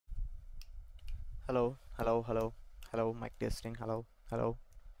Hello, hello, hello, hello, mic testing, hello, hello,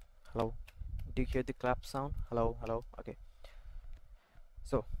 hello. Do you hear the clap sound? Hello, hello, okay.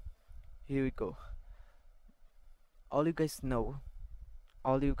 So, here we go. All you guys know,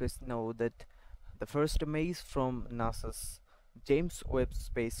 all you guys know that the first image from NASA's James Webb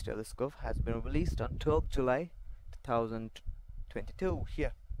Space Telescope has been released on 12 July 2022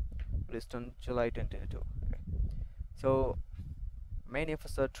 here, released on July 2022. Okay. So, many of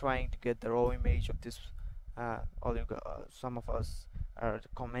us are trying to get the raw image of this. Some of us are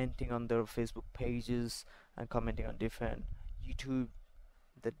commenting on their Facebook pages and commenting on different YouTube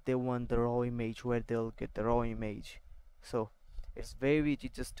that they want the raw image, where they'll get the raw image. So it's very easy.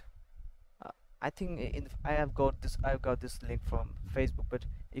 Just I think I've got this link from Facebook, but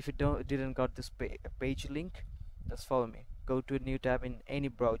if you didn't got this page link, just follow me. Go to a new tab in any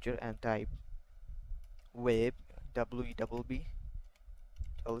browser and type web web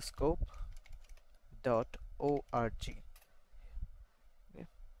telescope.org. Okay.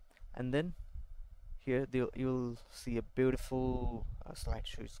 And then here you'll see a beautiful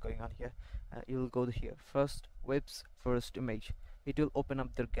slideshow is going on here. You'll go to here, first web's first image. It will open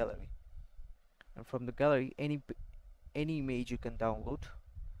up their gallery, and from the gallery any image you can download.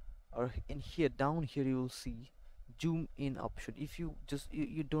 Or in here, down here, you will see zoom in option. If you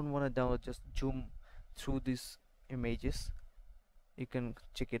you don't want to download, just zoom through these images, you can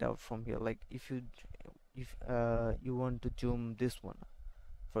check it out from here. Like if you want to zoom this one,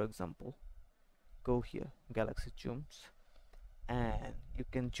 for example, go here, galaxy zooms, and you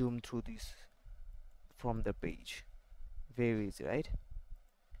can zoom through this from the page. Very easy, right?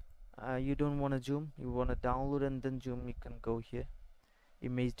 You don't want to zoom, you want to download and then zoom. You can go here,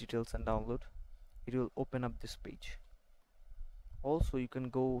 image details, and download. It will open up this page. Also, you can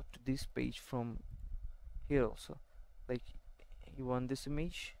go to this page from here also. Like you want this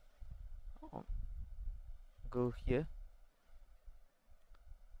image, go here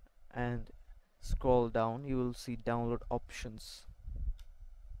and scroll down. You will see download options,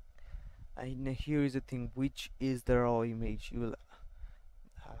 and here is the thing, which is the raw image. You will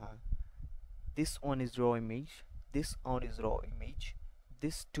this one is raw image, this one is raw image,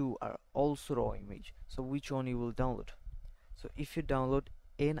 these two are also raw image. So which one you will download? So if you download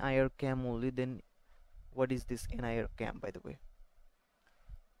NIR cam only, then what is this NIR cam, by the way?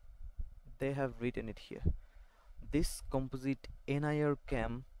 They have written it here. This composite NIR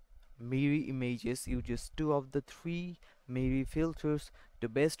cam mirror images uses two of the three mirror filters to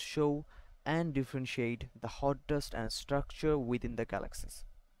best show and differentiate the hot dust and structure within the galaxies.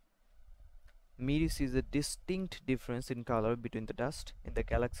 Mirror sees a distinct difference in color between the dust in the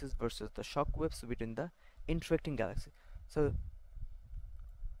galaxies versus the shock waves between the interacting galaxies. So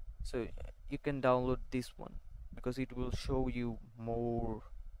you can download this one because it will show you more.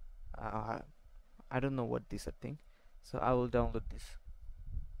 I don't know what this thing. So I will download this.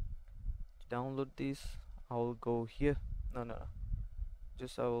 To download this, I will go here. No.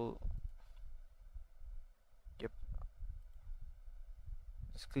 Just I will. Yep.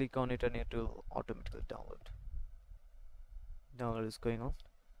 Just click on it and it will automatically download. Download is going on.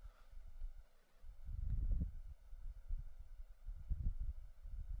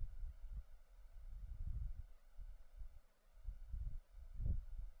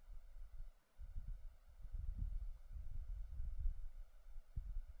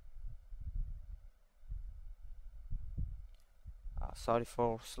 Sorry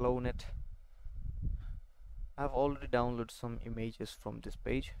for slow net. I've already downloaded some images from this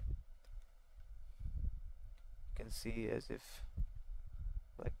page. You can see as if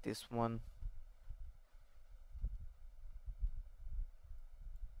like this one.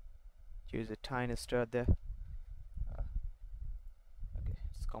 Here's a tiny star there. Okay,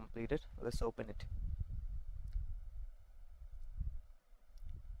 it's completed. Let's open it.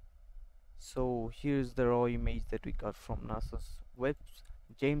 So here's the raw image that we got from NASA's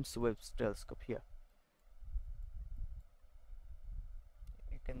James Webb Telescope here.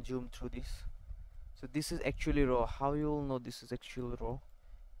 You can zoom through this. So this is actually raw. How you will know this is actually raw?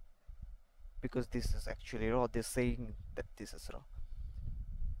 Because this is actually raw. They're saying that this is raw.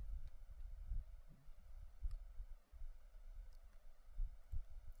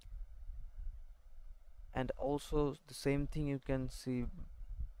 And also the same thing you can see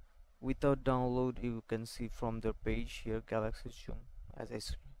without download. You can see from the page here, galaxy zoom, as I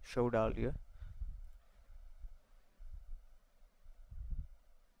showed earlier.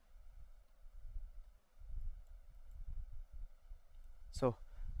 So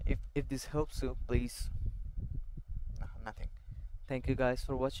if this helps you, please. No, nothing. Thank you guys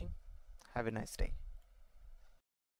for watching. Have a nice day.